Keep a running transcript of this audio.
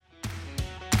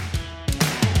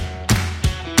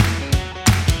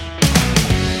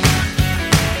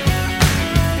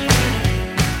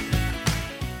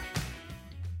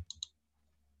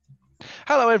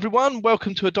Hello, everyone.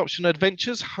 Welcome to Adoption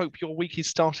Adventures. Hope your week is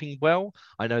starting well.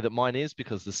 I know that mine is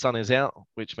because the sun is out,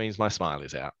 which means my smile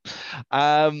is out.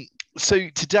 So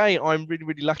today I'm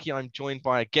really lucky. I'm joined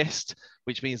by a guest,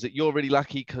 which means that you're really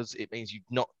lucky because it means you've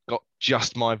not got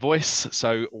just my voice.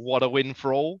 So what a win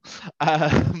for all.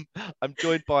 I'm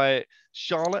joined by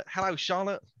Charlotte. Hello,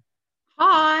 Charlotte.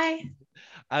 Hi.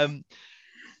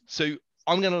 So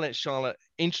I'm going to let Charlotte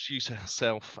introduce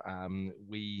herself.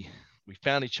 We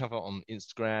found each other on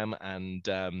Instagram, and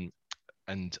I'm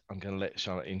going to let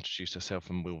Charlotte introduce herself,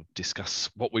 and we'll discuss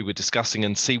what we were discussing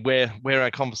and see where our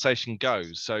conversation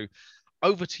goes. So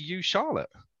over to you, Charlotte.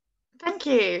 Thank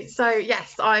you. So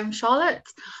yes, I'm Charlotte.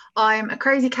 I'm a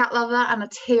crazy cat lover and a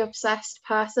tea obsessed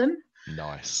person.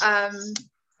 Nice. And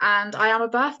I am a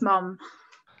birth mum.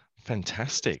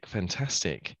 Fantastic.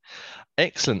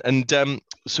 Excellent. And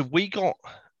so we got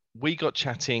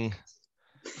chatting.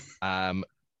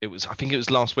 I think it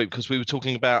was last week because we were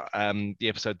talking about the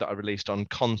episode that I released on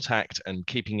contact and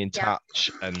keeping in touch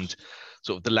and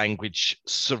sort of the language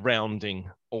surrounding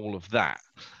all of that.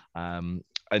 And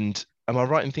am I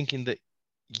right in thinking that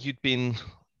you'd been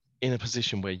in a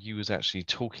position where you was actually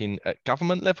talking at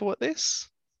government level at this?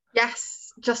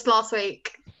 Yes, just last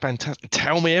week. Fantastic.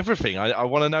 Tell me everything. I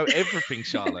want to know everything,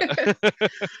 Charlotte.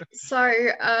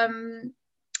 So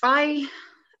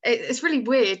it's really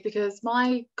weird because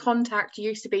my contact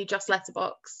used to be just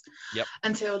Letterboxd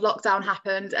until lockdown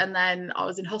happened, and then I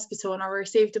was in hospital and I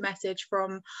received a message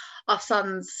from our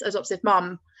son's adoptive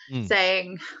mum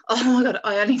saying, "Oh my god,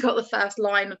 I only got the first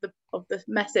line of the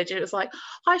message." It was like,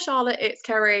 "Hi Charlotte, it's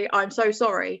Kerry. I'm so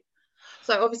sorry."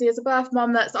 So obviously, as a birth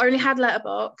mum that's only had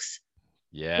Letterboxd,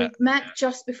 we met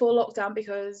just before lockdown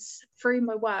because through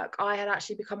my work I had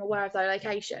actually become aware of their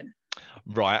location.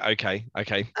 Right. Okay.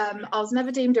 I was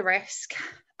never deemed a risk,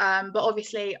 but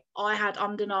obviously I had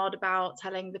ummed and ahed about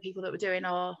telling the people that were doing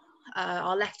our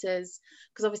letters,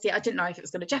 because obviously I didn't know if it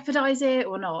was going to jeopardize it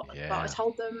or not. But I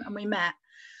told them and we met.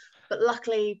 But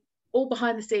luckily, all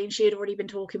behind the scenes, she had already been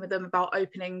talking with them about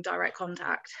opening direct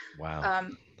contact. Wow.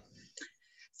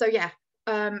 So yeah,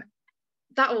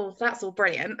 that's all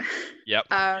brilliant. Yep.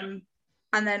 And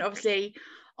then obviously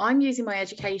I'm using my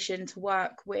education to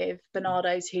work with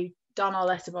Bernardo's who done our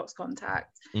Letterboxd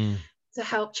contact to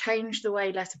help change the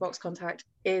way Letterboxd contact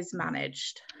is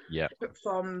managed.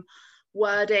 From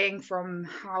wording, from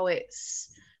how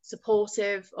it's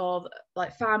supportive of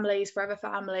like families, forever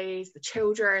families, the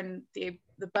children, the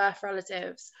birth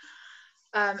relatives.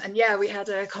 And yeah, we had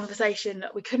a conversation.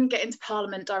 We couldn't get into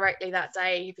Parliament directly that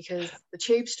day because the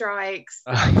tube strikes,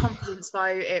 the no confidence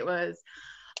vote. It was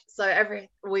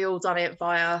we all done it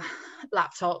via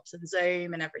laptops and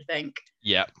Zoom and everything.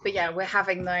 Yeah. But yeah, we're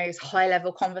having those high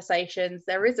level conversations.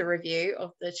 There is a review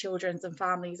of the Children's and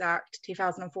Families Act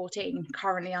 2014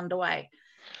 currently underway.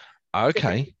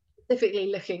 Okay. Specifically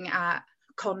looking at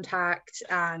contact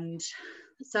and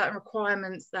certain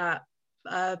requirements that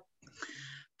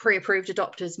pre-approved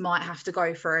adopters might have to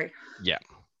go through. Yeah.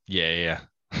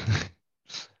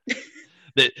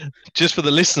 Just for the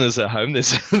listeners at home,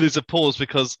 there's a pause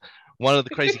because one of the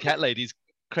crazy cat ladies,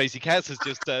 Crazy Cats, has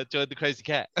just joined the Crazy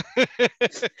Cat.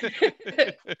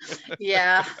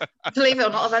 Yeah, believe it or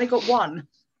not, I've only got one.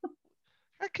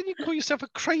 How can you call yourself a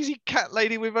crazy cat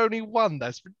lady with only one?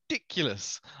 That's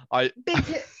ridiculous. His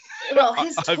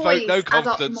I vote no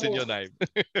confidence in your name.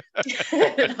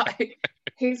 No,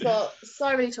 he's got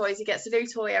so many toys. He gets a new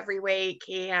toy every week.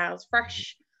 He has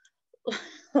fresh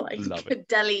like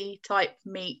deli type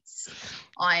meats.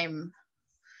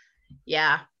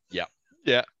 Yeah,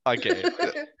 I get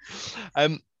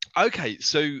it. Okay,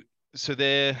 so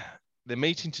they're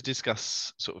meeting to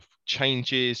discuss sort of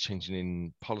changing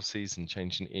in policies and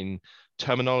changing in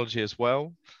terminology as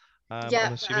well.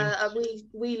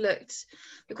 We looked,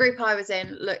 the group I was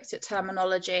in looked at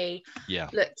terminology,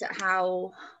 looked at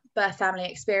how birth family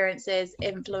experiences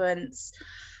influence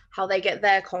how they get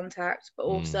their contact, but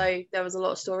also there was a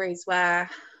lot of stories where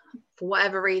for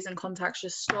whatever reason contacts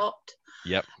just stopped.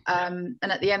 And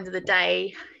at the end of the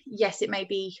day, yes, it may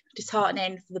be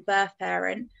disheartening for the birth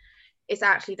parent. It's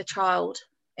actually the child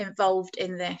involved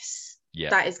in this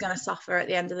that is going to suffer at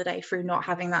the end of the day through not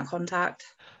having that contact.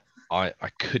 I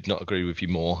could not agree with you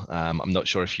more. I'm not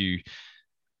sure if you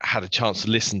had a chance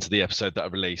to listen to the episode that I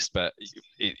released, but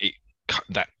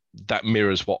that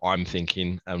mirrors what I'm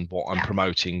thinking and what I'm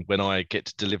promoting when I get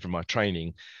to deliver my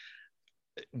training.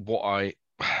 What I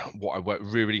work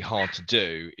really hard to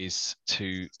do is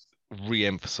to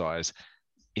re-emphasize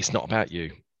it's not about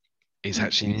you. It's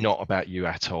actually not about you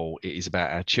at all. It is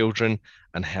about our children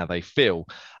and how they feel.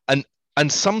 And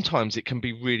sometimes it can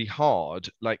be really hard.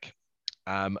 Like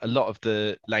a lot of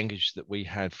the language that we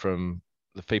had from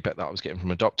the feedback that I was getting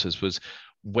from adopters was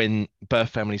when birth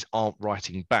families aren't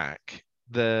writing back,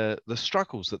 the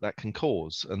struggles that can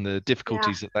cause and the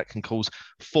difficulties that can cause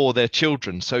for their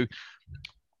children. So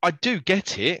I do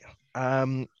get it.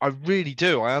 I really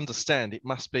do. I understand. It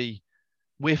must be.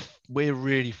 We're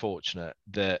really fortunate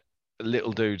that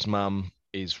little dude's mum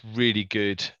is really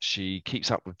good. She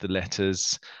keeps up with the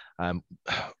letters,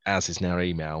 as is now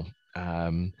email.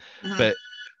 But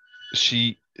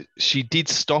she did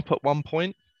stop at one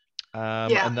point,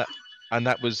 and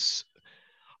that was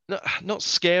not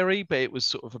scary, but it was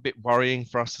sort of a bit worrying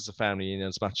for us as a family, in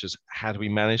as much as how do we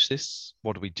manage this?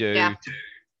 What do we do?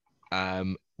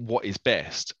 What is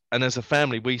best? And as a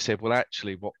family, we said, well,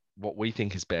 actually, what we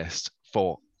think is best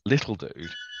for little dude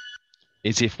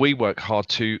is if we work hard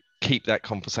to keep that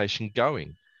conversation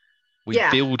going. We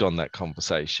build on that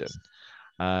conversation,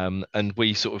 and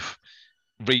we sort of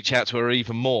reach out to her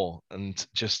even more and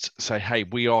just say, hey,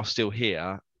 we are still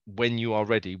here. When you are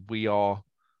ready, we are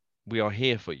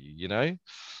here for you, you know?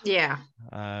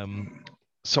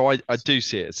 So I do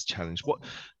see it as a challenge.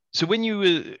 So when you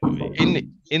were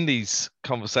in these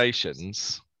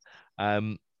conversations,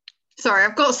 sorry,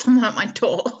 I've got someone at my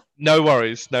door. No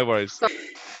worries.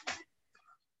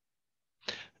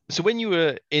 So when you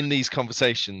were in these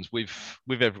conversations with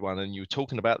everyone and you were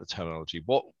talking about the terminology,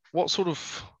 what sort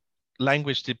of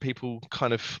language did people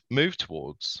kind of move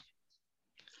towards?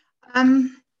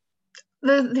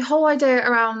 The whole idea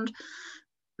around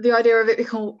the idea of it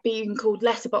being called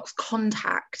letterbox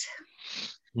contact.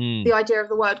 The idea of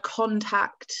the word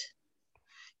contact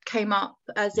came up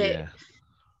as it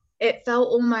felt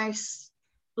almost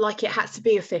like it had to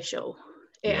be official.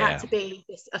 It had to be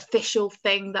this official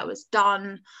thing that was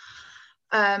done.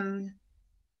 There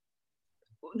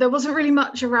wasn't really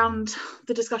much around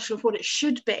the discussion of what it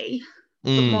should be,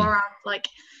 but more around like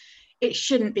it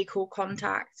shouldn't be called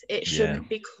contact. It shouldn't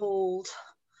be called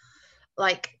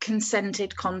like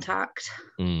consented contact.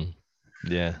 It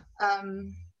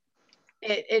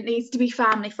needs to be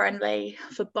family friendly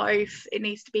for both. It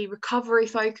needs to be recovery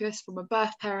focused from a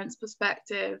birth parent's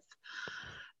perspective.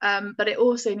 But it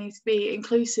also needs to be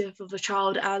inclusive of the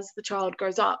child as the child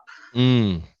grows up.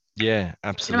 Yeah, absolutely.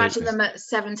 You can imagine them at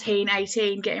 17,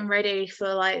 18 getting ready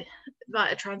for like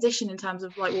a transition in terms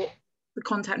of like what the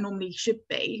contact normally should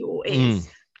be or is.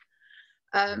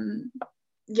 It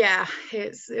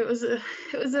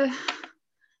was a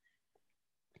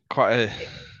quite a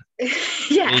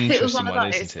interesting it was one of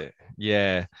one, those. isn't it?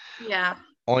 Yeah.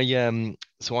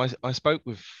 So I spoke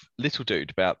with little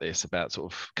dude about this, about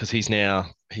sort of, because he's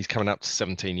coming up to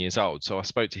 17 years old. So I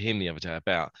spoke to him the other day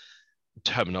about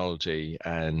terminology,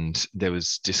 and there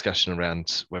was discussion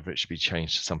around whether it should be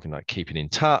changed to something like keeping in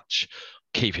touch,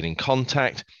 keeping in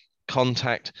contact,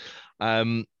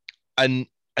 and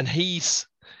he's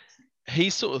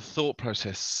sort of thought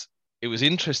process, it was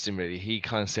interesting really. He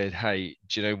kind of said, hey,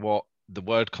 do you know what, the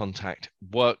word contact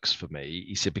works for me.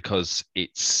 He said, because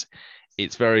it's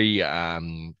very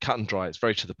cut and dry, it's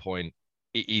very to the point,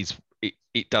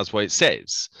 it does what it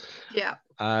says.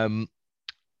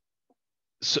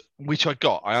 So, which I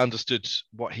understood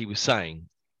what he was saying,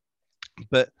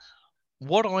 but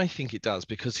what I think it does,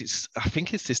 because I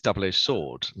think it's this double-edged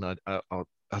sword, and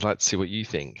I'd like to see what you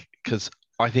think, because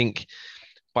I think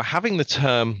by having the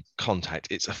term contact,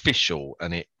 it's official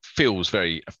and it feels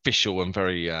very official and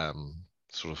very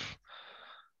sort of,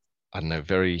 I don't know,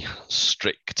 very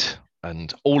strict,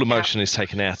 and all emotion is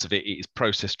taken out of it. It is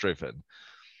process driven.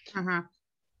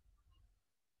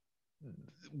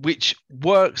 Which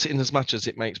works in as much as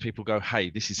it makes people go, hey,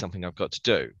 this is something I've got to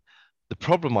do. The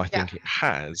problem I think it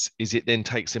has is it then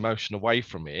takes emotion away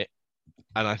from it.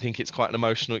 And I think it's quite an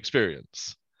emotional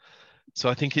experience. So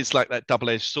I think it's like that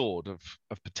double-edged sword of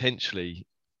potentially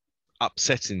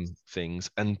upsetting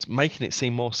things and making it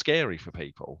seem more scary for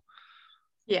people.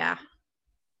 Yeah.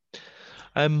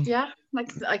 So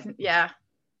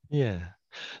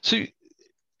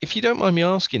if you don't mind me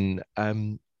asking,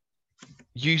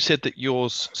 you said that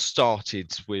yours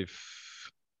started with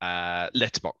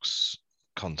letterbox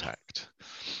contact.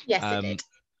 Yes, it did.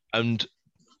 And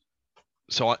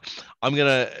so I'm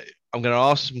gonna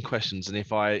ask some questions, and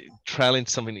if I trail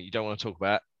into something that you don't want to talk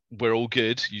about, we're all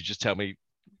good. You just tell me,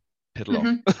 piddle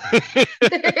on.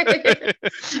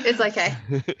 It's okay.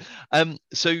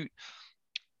 So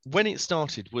when it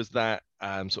started, was that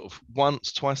sort of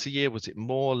once, twice a year? Was it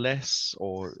more, less,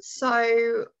 or?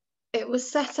 So it was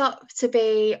set up to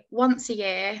be once a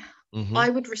year. I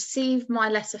would receive my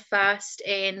letter first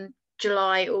in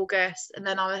July, August, and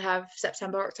then I would have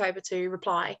September, October to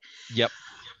reply. Yep.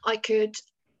 I could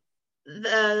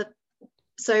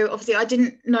So obviously I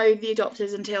didn't know the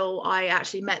adopters until I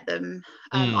actually met them.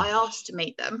 I asked to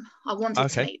meet them. I wanted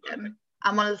to meet them.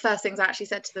 And one of the first things I actually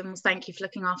said to them was, thank you for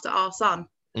looking after our son.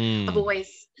 I've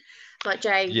always, like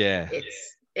Jay,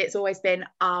 it's always been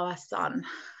our son.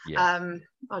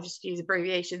 I'll just use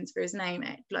abbreviations for his name,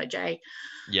 like Jay.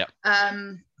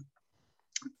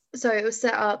 So it was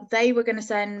set up, they were going to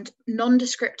send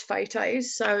nondescript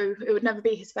photos, so it would never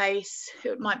be his face,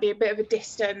 it might be a bit of a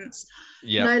distance,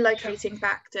 no locating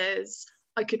factors.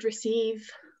 I could receive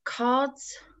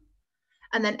cards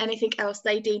and then anything else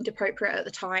they deemed appropriate at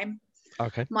the time.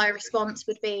 My response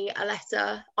would be a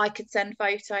letter. I could send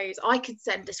photos, I could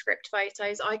send descript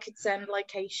photos, I could send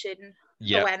location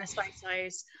awareness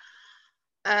photos,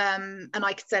 and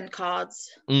I could send cards.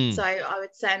 So I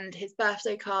would send his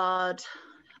birthday card,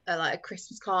 like a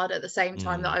Christmas card, at the same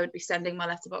time that I would be sending my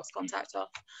letterbox contact off.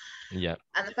 And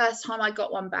the first time I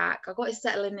got one back, I got his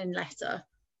settling in letter,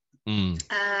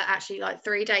 actually like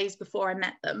 3 days before I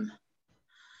met them,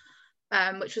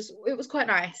 which was quite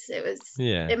nice.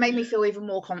 It made me feel even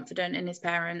more confident in his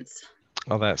parents.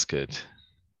 Oh, that's good.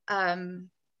 And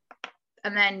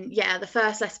then the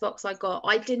first letterbox I got,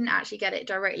 I didn't actually get it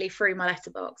directly through my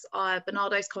letterbox.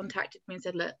 Bernardo's contacted me and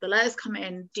said, look, the letters come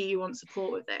in, do you want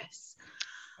support with this?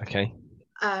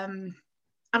 And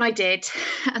I did,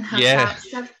 and about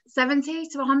 70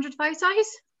 to 100 photos.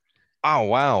 Oh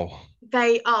wow.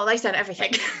 They sent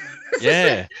everything.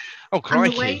 Oh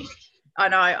crikey. I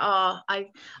know.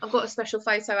 I've got a special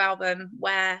photo album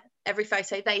where every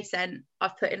photo they sent,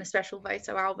 I've put in a special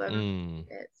photo album.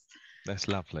 That's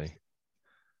lovely.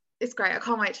 It's great. I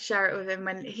can't wait to share it with him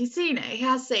when he's seen it. He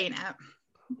has seen it.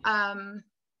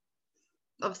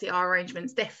 Obviously our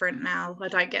arrangement's different now. I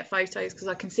don't get photos because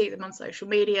I can see them on social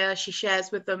media. She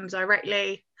shares with them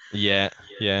directly. So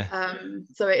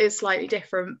it is slightly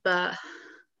different, but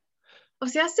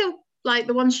obviously I still, like,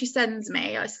 the ones she sends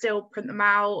me, I still print them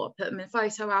out or put them in a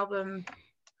photo album.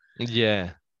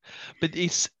 But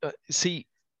it's see,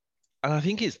 and I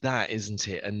think it's that, isn't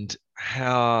it? And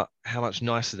how much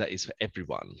nicer that is for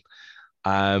everyone.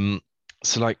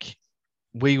 So like,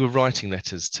 we were writing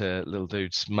letters to little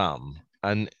dude's mum,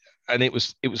 and it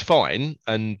was fine,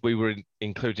 and we were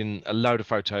including a load of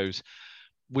photos.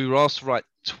 We were asked to write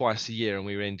twice a year, and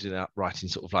we ended up writing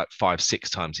sort of like 5-6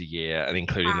 times a year, and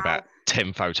including about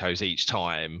 10 photos each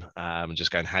time, and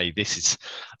just going, hey, this is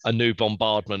a new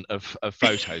bombardment of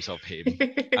photos of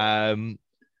him.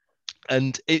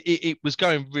 And it was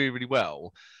going really, really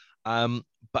well,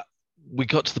 but we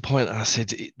got to the point, and I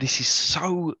said, this is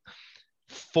so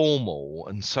formal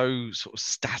and so sort of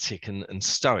static and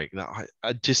stoic that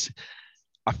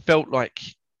I felt like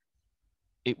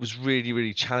it was really,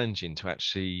 really challenging to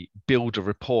actually build a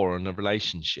rapport and a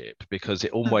relationship, because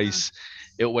it always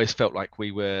felt like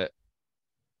we were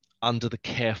under the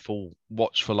careful,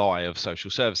 watchful eye of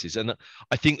social services. And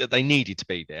I think that they needed to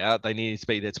be there. They needed to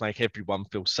be there to make everyone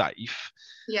feel safe.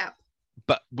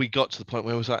 But we got to the point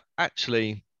where it was like,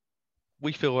 actually,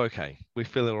 we feel okay. We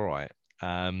feel all right.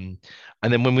 And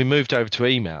then when we moved over to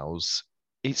emails,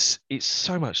 it's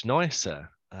so much nicer.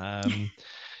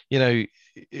 You know,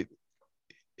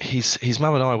 his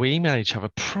mum and I, we email each other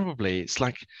probably, it's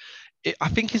like, I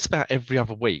think it's about every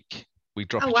other week we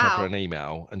drop each other an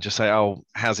email and just say, oh,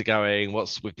 how's it going?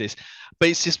 What's with this? But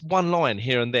it's just one line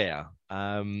here and there.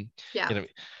 You know,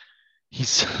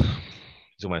 he's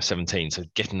almost 17, so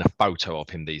getting a photo of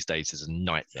him these days is a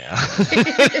nightmare.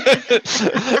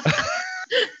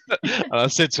 And I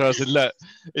said to her, I said, look,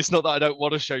 it's not that I don't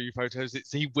want to show you photos,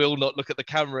 it's he will not look at the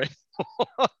camera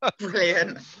anymore.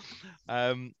 Brilliant.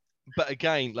 But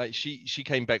again, like she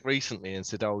came back recently and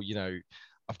said, oh, you know,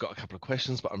 I've got a couple of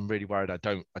questions, but I'm really worried I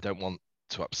don't want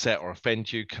to upset or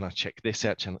offend you. Can I check this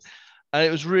out? And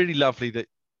it was really lovely that,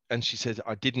 and she said,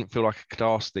 I didn't feel like I could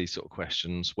ask these sort of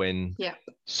questions when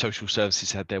social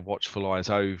services had their watchful eyes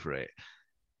over it.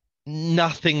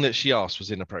 Nothing that she asked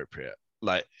was inappropriate.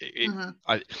 Like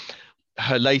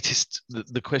her latest,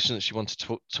 the question that she wanted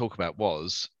to talk about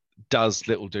was, does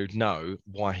little dude know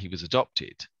why he was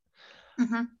adopted?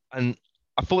 And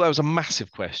I thought that was a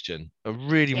massive question, a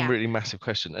really, really massive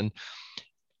question. And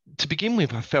to begin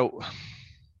with, I felt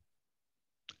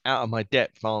out of my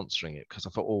depth answering it, because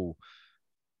I thought,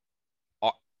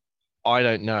 I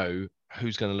don't know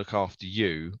who's going to look after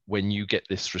you when you get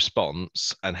this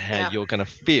response and how you're going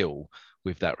to feel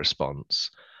with that response.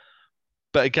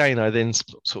 But again, I then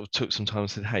sort of took some time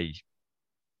and said, hey,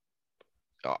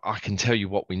 I can tell you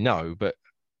what we know, but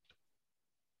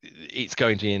it's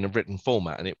going to be in a written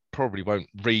format and it probably won't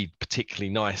read particularly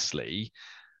nicely.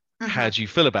 How do you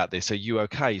feel about this? Are you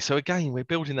okay? So again, we're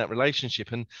building that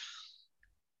relationship, and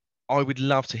I would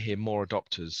love to hear more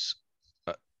adopters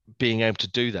being able to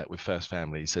do that with first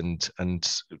families and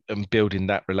building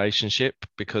that relationship,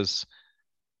 because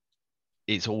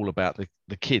it's all about the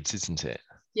kids, isn't it?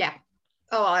 Yeah.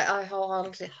 Oh, I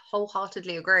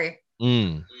wholeheartedly agree.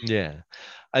 Yeah.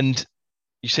 And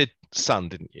you said son,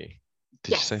 didn't you?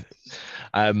 Did yes. you say?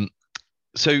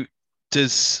 So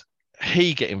does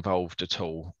he get involved at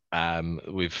all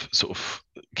with sort of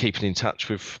keeping in touch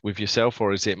with yourself,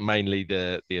 or is it mainly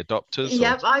the adopters?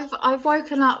 Yep, I've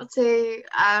woken up to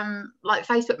like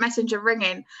Facebook Messenger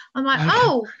ringing. I'm like, Okay.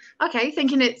 oh, okay,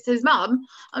 thinking it's his mum.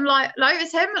 I'm like, no,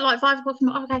 it's him at like 5 o'clock in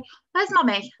the morning. Okay, where's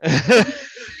mummy?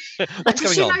 Like,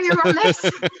 does she know you're on this?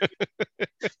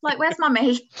 Like, where's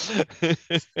mummy? Okay,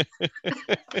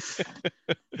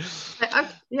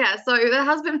 yeah, so there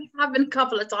have been a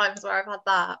couple of times where I've had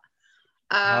that.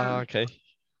 Okay.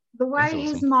 The way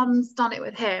his mum's done it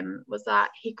with him was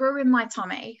that he grew in my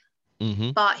tummy,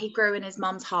 but he grew in his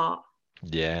mum's heart.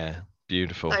 Yeah,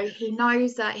 beautiful. So he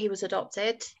knows that he was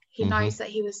adopted. He knows that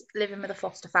he was living with a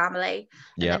foster family,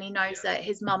 and then he knows that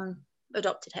his mum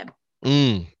adopted him.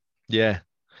 Yeah.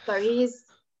 So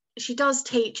she does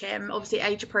teach him, obviously,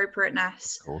 age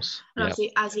appropriateness. Of course. And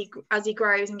obviously, as he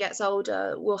grows and gets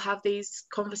older, we'll have these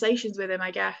conversations with him,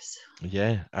 I guess.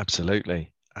 Yeah,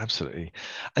 absolutely.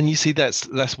 And you see,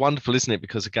 that's wonderful, isn't it?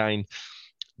 Because again,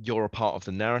 you're a part of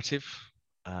the narrative,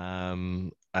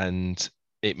 and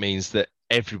it means that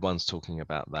everyone's talking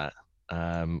about that,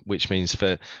 which means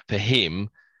for him,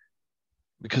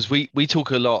 because we talk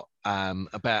a lot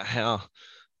about how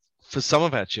for some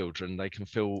of our children they can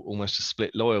feel almost a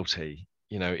split loyalty.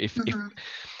 You know, if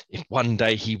one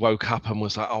day he woke up and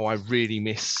was like, oh, I really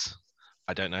miss,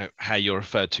 I don't know how you're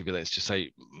referred to, but let's just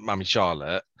say Mummy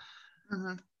Charlotte.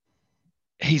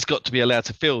 He's got to be allowed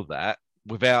to feel that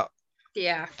without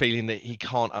feeling that he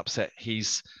can't upset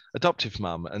his adoptive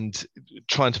mum, and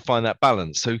trying to find that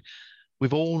balance. So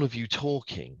with all of you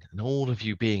talking and all of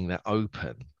you being that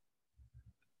open,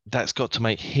 that's got to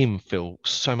make him feel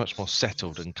so much more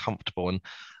settled and comfortable and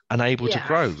able to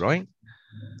grow, right?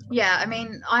 Yeah, I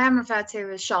mean, I am referred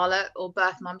to as Charlotte, or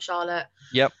birth mum Charlotte.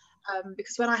 Yep.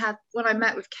 Because when I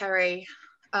met with Kerry,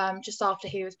 just after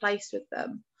he was placed with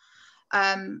them,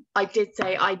 I did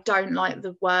say I don't like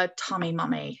the word tummy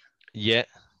mummy. Yeah.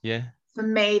 For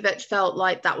me, that felt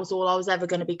like that was all I was ever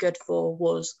going to be good for,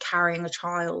 was carrying a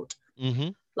child.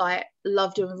 Like,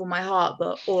 loved him with all my heart,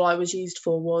 but all I was used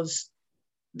for was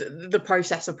the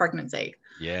process of pregnancy.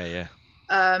 Yeah.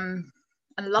 And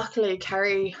luckily,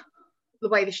 Kerry, the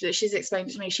way that she's explained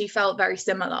it to me, she felt very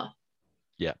similar.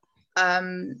 Yeah.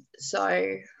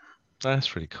 So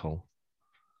that's really cool.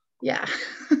 Yeah.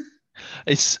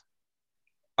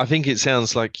 I think it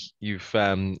sounds like you've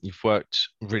worked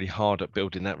really hard at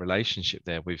building that relationship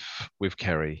there with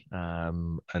Kerry,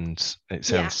 and it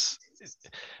sounds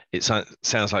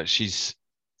sounds like she's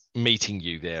meeting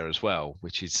you there as well,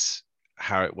 which is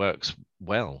how it works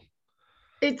well.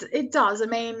 It does. I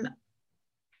mean,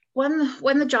 when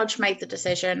the judge made the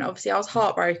decision, obviously I was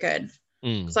heartbroken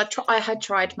because I had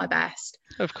tried my best.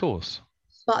 Of course.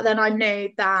 But then I knew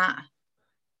that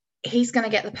he's going to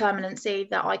get the permanency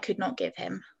that I could not give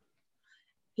him.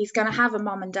 He's going to have a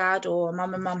mum and dad, or a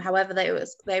mum and mum, however they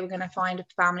were going to find a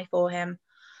family for him.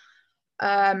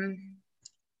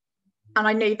 And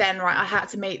I knew then, right, I had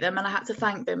to meet them and I had to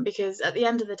thank them, because at the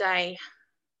end of the day,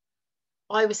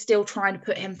 I was still trying to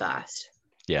put him first.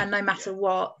 Yeah. And no matter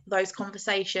what, those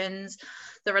conversations,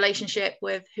 the relationship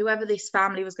with whoever this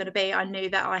family was going to be, I knew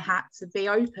that I had to be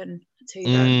open to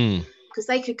them, because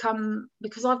they could come,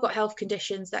 because I've got health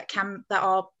conditions that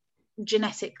are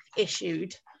genetic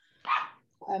issued.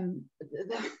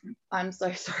 I'm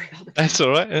so sorry. That's all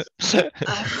right.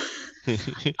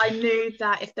 I knew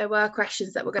that if there were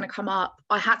questions that were going to come up,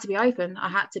 I had to be open. I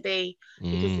had to be,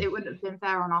 because it wouldn't have been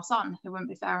fair on our son. It wouldn't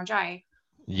be fair on Jay.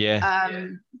 Yeah.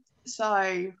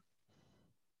 So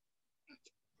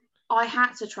I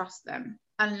had to trust them.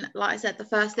 And like I said, the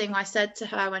first thing I said to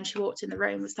her when she walked in the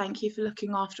room was, "Thank you for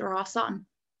looking after our son."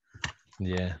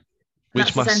 Yeah.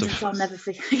 Which must have... I'll never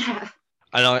forget. Yeah.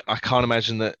 And I can't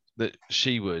imagine that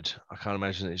she would. I can't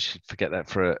imagine that she'd forget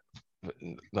that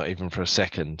not even for a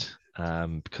second,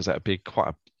 because that would be quite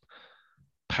a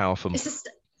powerful. It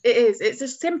is. It's a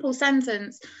simple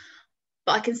sentence,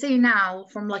 but I can see now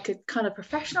from like a kind of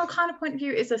professional kind of point of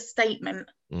view, it's a statement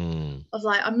of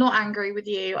like, I'm not angry with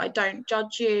you. I don't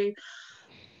judge you.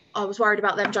 I was worried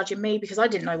about them judging me because I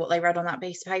didn't know what they read on that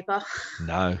piece of paper.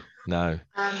 No.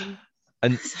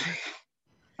 And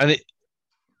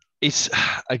it's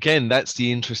again, that's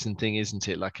the interesting thing, isn't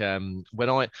it? Like when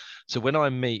I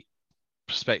meet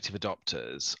prospective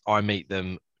adopters, I meet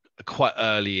them quite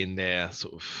early in their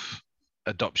sort of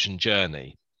adoption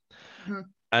journey. Mm-hmm.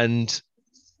 And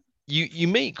you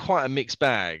meet quite a mixed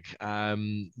bag.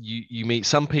 You meet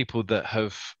some people that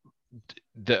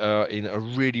are in a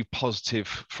really positive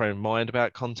frame of mind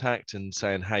about contact and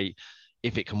saying, hey,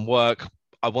 if it can work,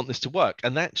 I want this to work.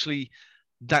 And actually,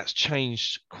 that's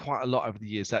changed quite a lot over the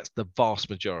years. That's the vast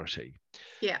majority.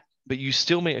 Yeah. But you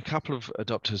still meet a couple of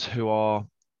adopters who are,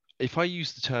 if I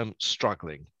use the term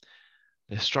struggling,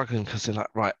 they're struggling because they're like,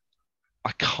 right,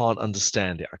 I can't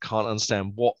understand it. I can't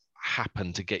understand what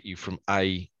happened to get you from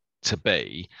A to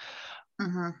B.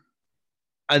 Mm-hmm.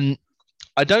 And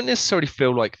I don't necessarily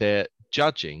feel like they're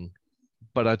judging,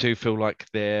 but I do feel like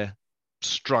they're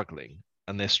struggling,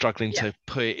 and they're struggling to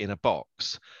put it in a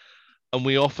box. And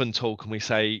we often talk and we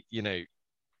say, you know,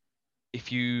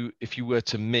 if you were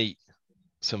to meet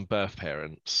some birth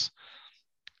parents,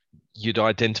 you'd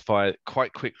identify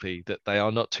quite quickly that they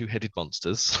are not two-headed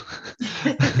monsters.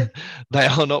 They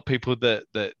are not people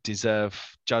that deserve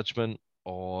judgment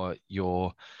or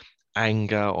your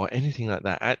anger or anything like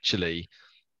that. Actually,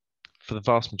 for the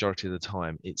vast majority of the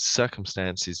time, it's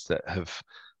circumstances that have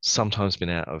sometimes been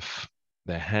out of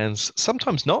their hands,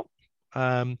 sometimes not.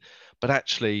 But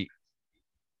actually,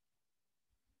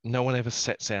 no one ever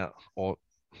sets out, or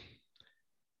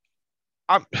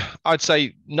I'd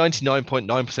say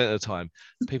 99.9% of the time,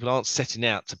 people aren't setting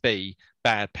out to be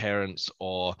bad parents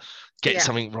or get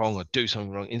something wrong or do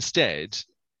something wrong. Instead,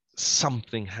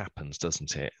 something happens,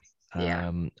 doesn't it?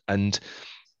 And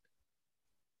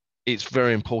it's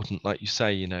very important, like you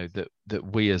say, you know,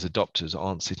 that we as adopters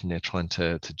aren't sitting there trying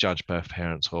to judge birth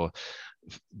parents, or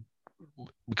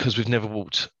because we've never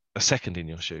walked a second in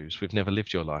your shoes. We've never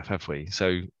lived your life, have we?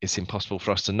 So it's impossible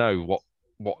for us to know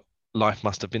what life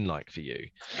must have been like for you.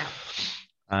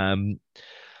 And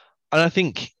I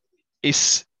think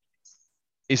it's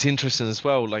interesting as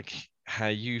well, like how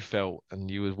you felt, and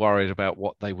you were worried about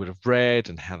what they would have read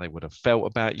and how they would have felt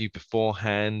about you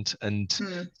beforehand. And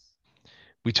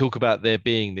we talk about there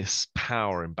being this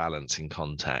power imbalance in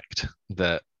contact,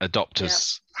 that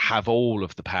adopters have all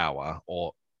of the power,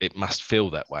 or it must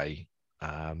feel that way,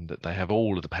 that they have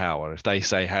all of the power. If they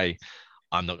say, hey,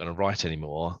 I'm not going to write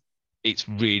anymore, it's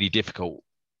really difficult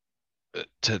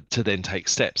to then take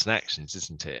steps and actions,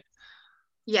 isn't it?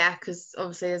 Yeah, because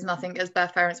obviously there's nothing as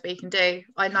birth parents we can do.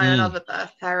 I know another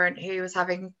birth parent who was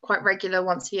having quite regular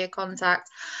once-a-year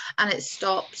contact, and it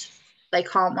stopped. They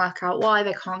can't work out why.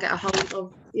 They can't get a hold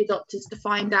of the doctors to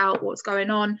find out what's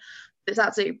going on. It's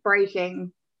absolutely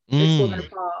breaking this woman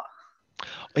apart.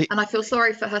 And I feel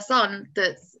sorry for her son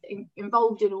that's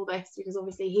involved in all this, because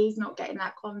obviously he's not getting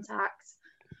that contact,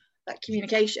 that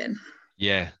communication.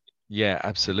 Yeah,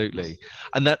 absolutely.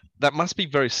 And that must be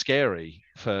very scary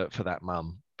for that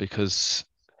mum, because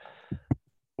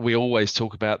we always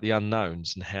talk about the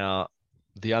unknowns and how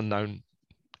the unknown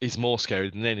is more scary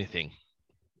than anything.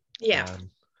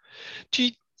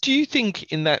 Do you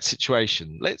think in that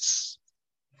situation, let's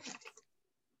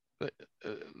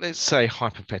say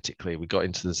hypothetically we got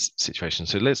into this situation,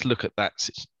 so let's look at that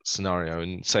scenario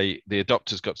and say the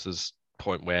adopters got to this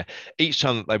point where each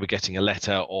time that they were getting a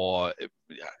letter or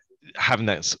having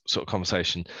that sort of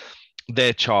conversation,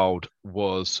 their child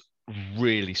was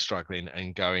really struggling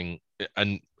and going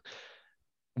and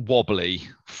wobbly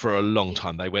for a long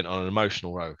time. They went on an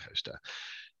emotional roller coaster.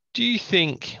 Do you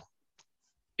think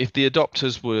if the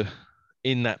adopters were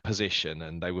in that position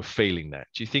and they were feeling that,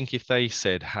 do you think if they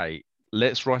said, hey,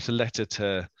 let's write a letter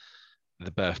to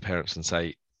the birth parents and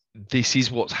say, this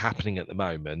is what's happening at the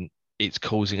moment, it's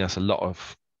causing us a lot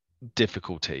of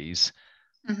difficulties,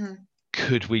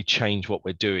 could we change what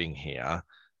we're doing here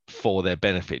for their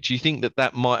benefit? Do you think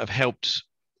that might have helped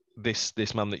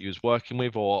this mum that you was working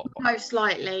with? Or most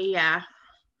likely, yeah,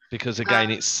 because again,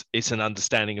 it's an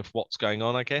understanding of what's going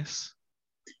on, I guess.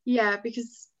 Yeah,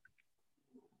 because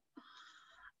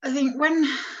I think when,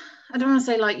 I don't want to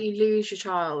say like you lose your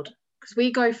child, because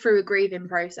we go through a grieving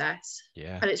process,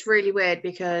 and it's really weird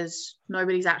because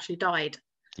nobody's actually died.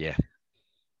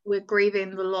 We're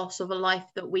grieving the loss of a life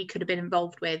that we could have been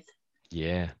involved with. We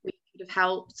could have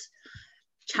helped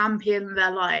champion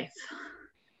their life.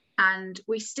 And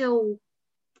we still,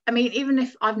 I mean, even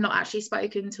if I've not actually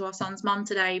spoken to our son's mum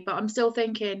today, but I'm still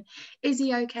thinking, is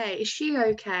he okay? Is she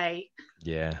okay?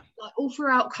 Like all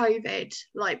throughout COVID,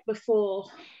 like before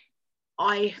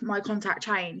my contact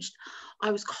changed,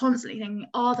 I was constantly thinking,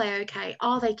 are they okay?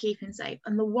 Are they keeping safe?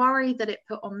 And the worry that it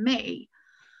put on me,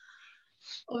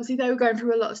 obviously they were going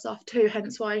through a lot of stuff too,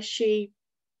 hence why she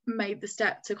made the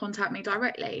step to contact me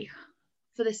directly.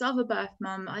 For this other birth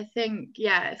mum, I think,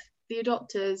 if the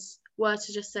adopters were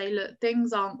to just say, look,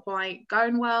 things aren't quite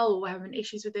going well, or we're having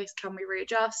issues with this, can we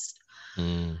readjust?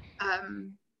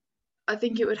 I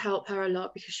think it would help her a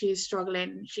lot, because she is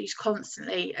struggling. She's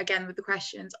constantly, again, with the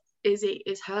questions, is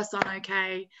her son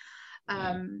okay?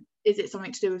 Is it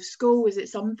something to do with school? Is it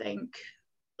something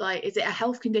like, is it a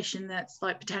health condition that's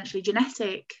like potentially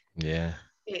genetic?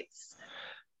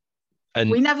 And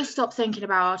we never stop thinking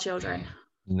about our children.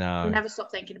 No, we never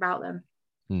stop thinking about them.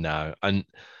 No. And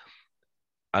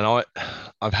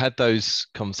I've had those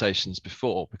conversations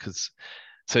before, because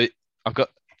so I've got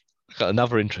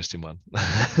another interesting one.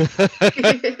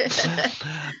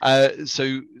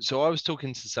 So I was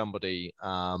talking to somebody,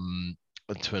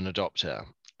 to an adopter,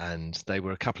 and they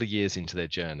were a couple of years into their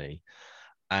journey,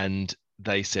 and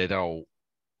they said, oh,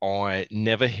 I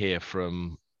never hear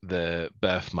from the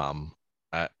birth mum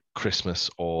at Christmas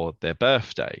or their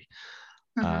birthday.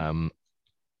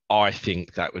 I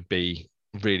think that would be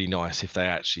really nice if they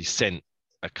actually sent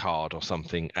a card or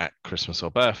something at Christmas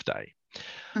or birthday.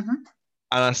 And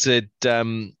I said,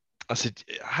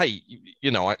 hey,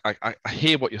 you know, I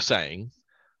hear what you're saying.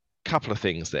 Couple of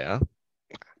things there.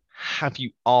 Have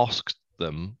you asked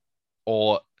them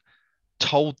or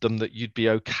told them that you'd be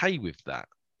okay with that?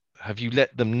 Have you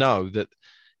let them know that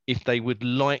if they would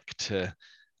like to,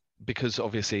 because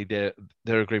obviously their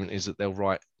agreement is that they'll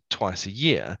write twice a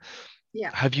year.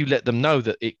 Have you let them know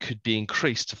that it could be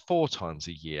increased to 4 times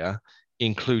a year,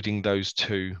 including those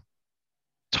 2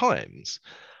 times?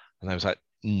 And I was like,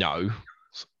 no.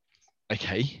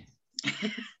 Okay.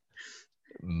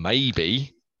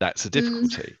 Maybe that's a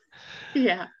difficulty.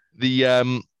 The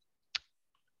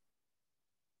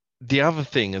other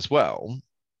thing as well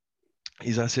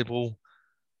is, I said, well,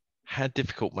 how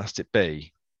difficult must it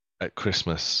be at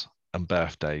Christmas and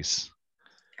birthdays?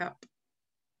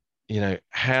 You know,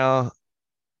 how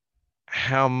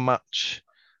much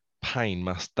pain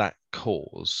must that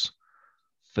cause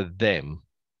for them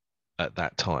at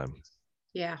that time?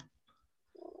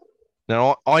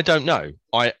 Now, I don't know.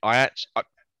 I actually,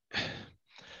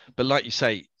 but like you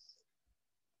say,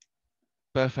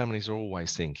 birth families are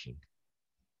always thinking.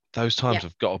 Those times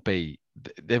have got to be,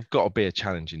 they've got to be a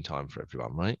challenging time for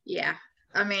everyone, right?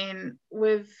 I mean,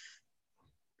 with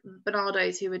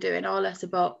Bernardo's, who were doing our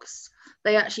letterbox,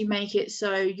 they actually make it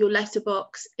so your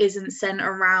letterbox isn't sent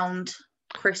around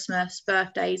Christmas,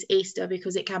 birthdays, Easter,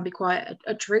 because it can be quite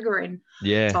a triggering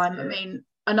time. I mean,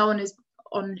 I know on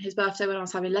his birthday, when I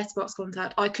was having letterbox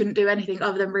contact, I couldn't do anything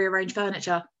other than rearrange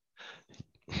furniture.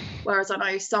 Whereas I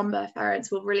know some birth parents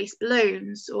will release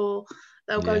balloons, or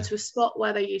they'll go to a spot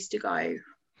where they used to go.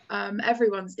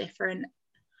 Everyone's different,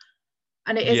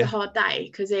 and it is a hard day,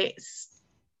 because it's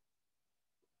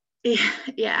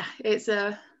it's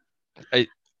a.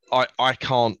 I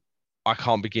can't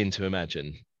begin to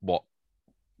imagine what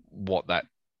that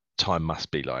time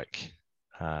must be like,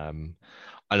 and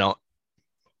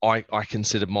I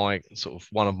consider my sort of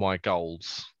one of my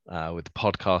goals with the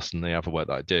podcast and the other work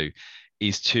that I do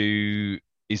is to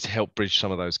help bridge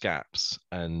some of those gaps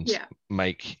and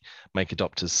make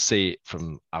adopters see it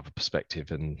from other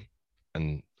perspective and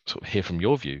sort of hear from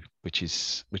your view, which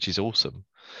is awesome.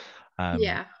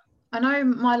 I know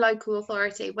my local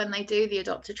authority, when they do the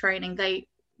adopter training, they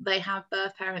have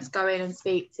birth parents go in and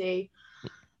speak to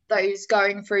those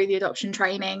going through the adoption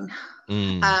training,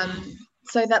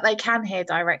 so that they can hear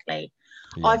directly.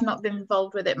 I've not been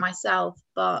involved with it myself,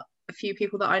 but a few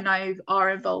people that I know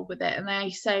are involved with it, and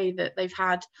they say that they've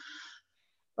had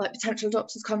like potential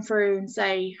adopters come through and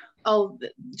say, oh,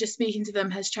 just speaking to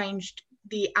them has changed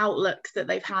the outlook that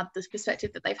they've had, the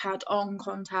perspective that they've had on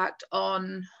contact,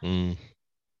 on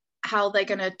how they're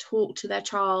going to talk to their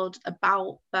child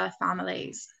about birth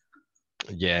families.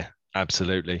 Yeah,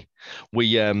 absolutely.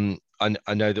 We I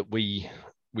know that we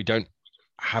don't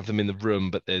have them in the room,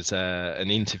 but there's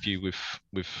an interview with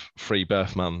free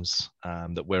birth mums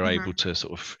that we're able to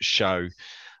sort of show,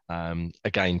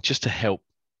 again, just to help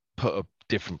put a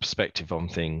different perspective on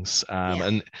things,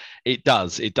 and it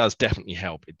does definitely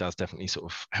help. It does definitely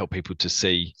sort of help people to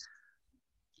see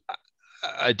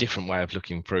a different way of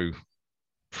looking through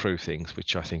things,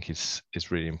 which I think is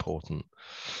really important.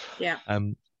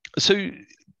 So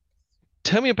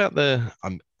tell me about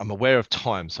I'm aware of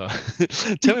time, so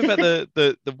tell me about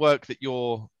the work that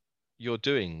you're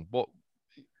doing. What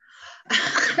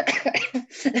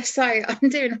so I'm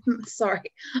doing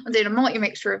a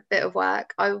multi-mixture of bit of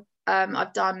work. I've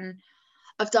done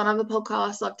other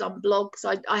podcasts, I've done blogs.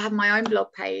 I have my own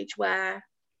blog page where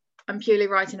I'm purely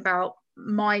writing about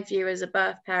my view as a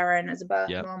birth parent, as a birth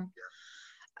mom.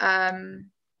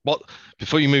 What,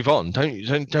 before you move on,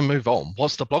 don't move on,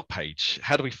 what's the blog page?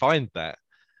 How do we find that?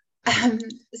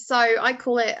 So I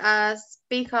call it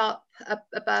Speak Up,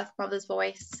 a birth mother's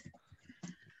voice.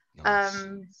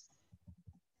 Nice.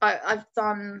 I've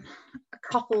done a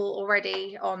couple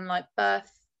already on like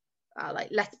birth, like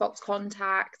letterbox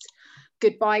contact,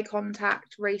 goodbye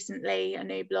contact recently, a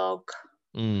new blog.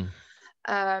 And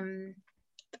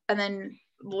then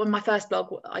on my first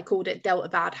blog, I called it Dealt a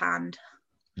Bad Hand.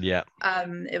 Yeah.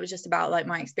 It was just about like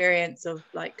my experience of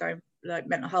like going like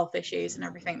mental health issues and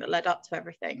everything that led up to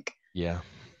everything. Yeah.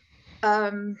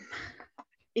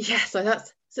 Yeah, so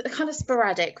that's kind of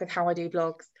sporadic with how I do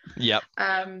blogs. Yep.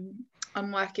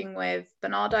 I'm working with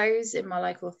Barnardo's in my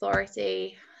local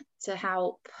authority to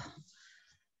help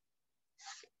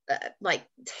like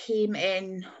team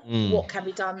in what can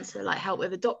be done to like help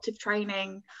with adoptive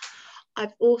training.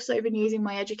 I've also been using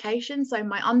my education. So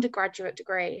my undergraduate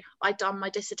degree, I'd done my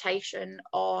dissertation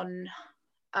on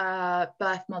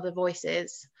birth mother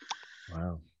voices.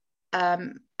 Wow.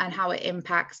 And how it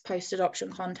impacts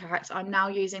post-adoption contact. I'm now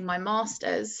using my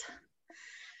master's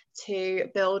to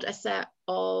build a set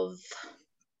of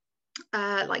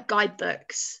like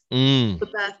guidebooks for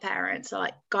birth parents. So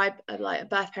like a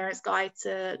birth parent's guide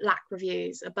to LAC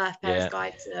reviews, a birth parent's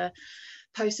guide to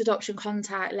post-adoption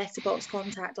contact, letterbox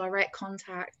contact, direct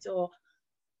contact, or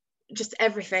just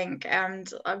everything.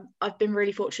 And I've been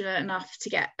really fortunate enough to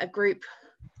get a group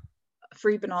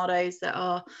through Barnardo's that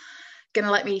are going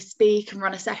to let me speak and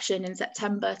run a session in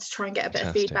September to try and get a bit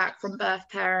of feedback from birth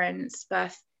parents,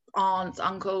 birth aunts,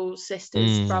 uncles,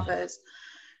 sisters, brothers,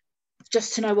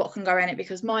 just to know what can go in it,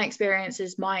 because my experience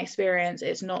is my experience,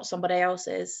 it's not somebody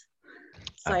else's.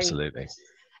 So absolutely.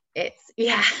 It's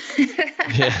yeah.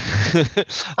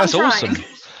 That's awesome.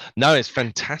 No, it's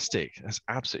fantastic. That's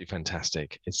absolutely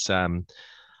fantastic. It's and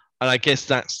I guess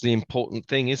that's the important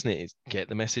thing, isn't it? Is get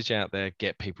the message out there,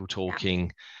 get people talking.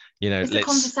 Yeah. You know, it's a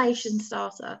conversation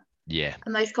starter. Yeah.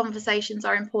 And those conversations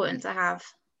are important to have.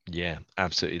 Yeah,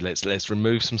 absolutely. Let's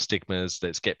remove some stigmas.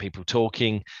 Let's get people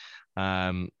talking,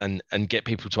 and get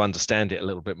people to understand it a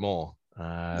little bit more.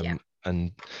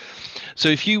 And so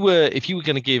if you were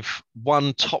going to give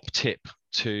one top tip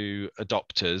to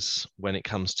adopters when it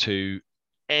comes to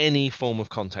any form of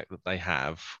contact that they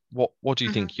have, what do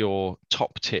you think your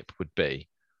top tip would be?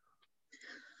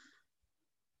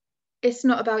 It's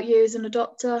not about you as an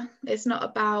adopter. It's not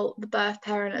about the birth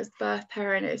parent as birth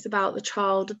parent. It's about the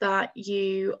child that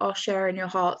you are sharing your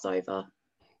hearts over.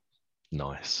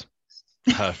 Nice.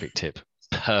 Perfect tip.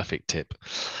 Perfect tip.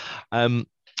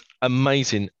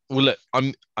 Amazing. Well, look,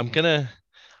 I'm gonna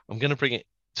bring it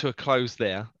to a close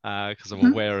there because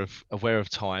I'm aware of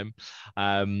time.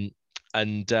 And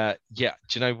do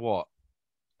you know what?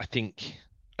 I think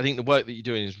the work that you're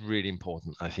doing is really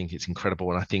important. I think it's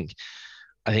incredible, and I think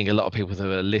a lot of people that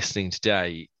are listening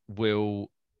today will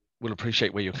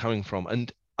appreciate where you're coming from,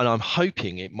 and I'm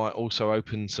hoping it might also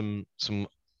open some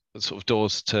sort of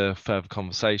doors to further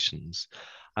conversations.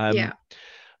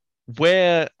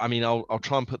 Where, I mean, I'll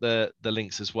try and put the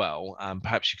links as well.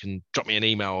 Perhaps you can drop me an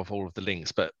email of all of the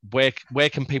links, but where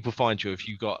can people find you? If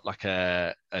you got like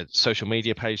a social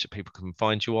media page that people can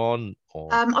find you on? Or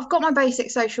I've got my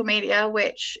basic social media,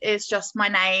 which is just my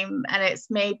name, and it's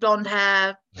me, blonde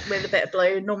hair with a bit of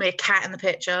blue, normally a cat in the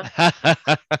picture.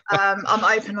 I'm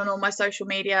open on all my social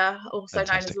media, also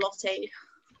Fantastic. Known as Lottie.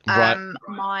 Right.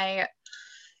 My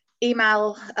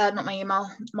email, not my email,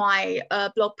 my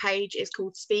blog page is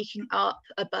called Speaking Up,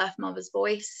 a Birth Mother's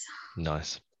Voice.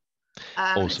 Nice.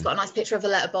 Awesome. It's got a nice picture of a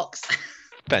letterbox.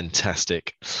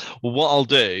 Fantastic. Well, what I'll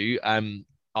do,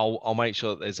 I'll make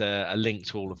sure that there's a link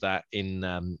to all of that in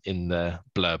the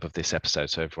blurb of this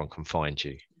episode, so everyone can find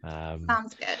you.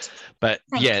 Sounds good. But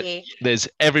Thank you. There's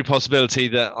every possibility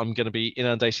that I'm going to be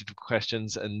inundated with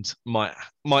questions and might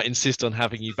insist on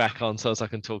having you back on so as I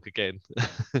can talk again.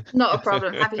 Not a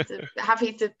problem.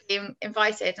 Happy to be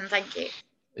invited, and thank you.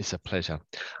 It's a pleasure.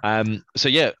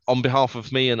 So on behalf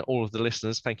of me and all of the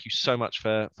listeners, thank you so much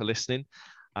for listening.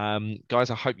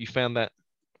 Guys, I hope you found that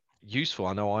useful.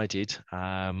 I know I did.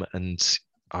 And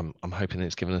I'm hoping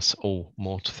it's given us all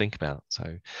more to think about.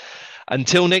 So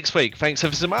until next week, thanks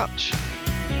ever so much.